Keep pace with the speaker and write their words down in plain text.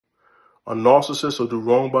A narcissist will do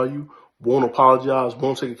wrong by you, won't apologize,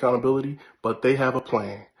 won't take accountability, but they have a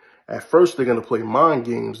plan. At first, they're going to play mind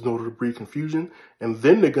games in order to breed confusion, and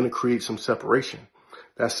then they're going to create some separation.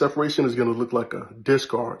 That separation is going to look like a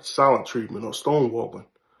discard, silent treatment, or stonewalling.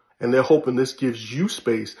 And they're hoping this gives you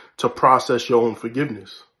space to process your own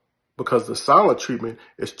forgiveness. Because the silent treatment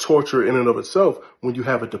is torture in and of itself when you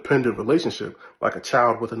have a dependent relationship, like a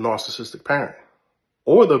child with a narcissistic parent.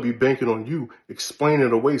 Or they'll be banking on you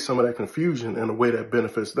explaining away some of that confusion in a way that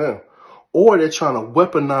benefits them. Or they're trying to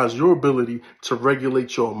weaponize your ability to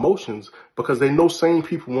regulate your emotions because they know sane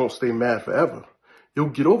people won't stay mad forever. You'll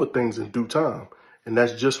get over things in due time. And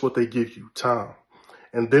that's just what they give you, time.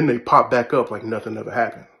 And then they pop back up like nothing ever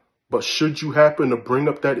happened. But should you happen to bring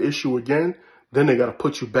up that issue again, then they got to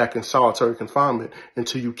put you back in solitary confinement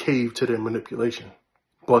until you cave to their manipulation.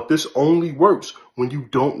 But this only works when you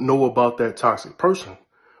don't know about that toxic person.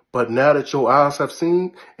 But now that your eyes have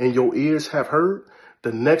seen and your ears have heard,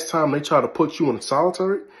 the next time they try to put you in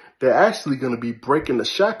solitary, they're actually going to be breaking the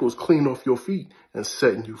shackles clean off your feet and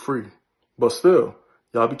setting you free. But still,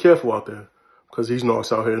 y'all be careful out there because these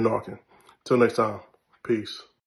narcs out here narking. Till next time, peace.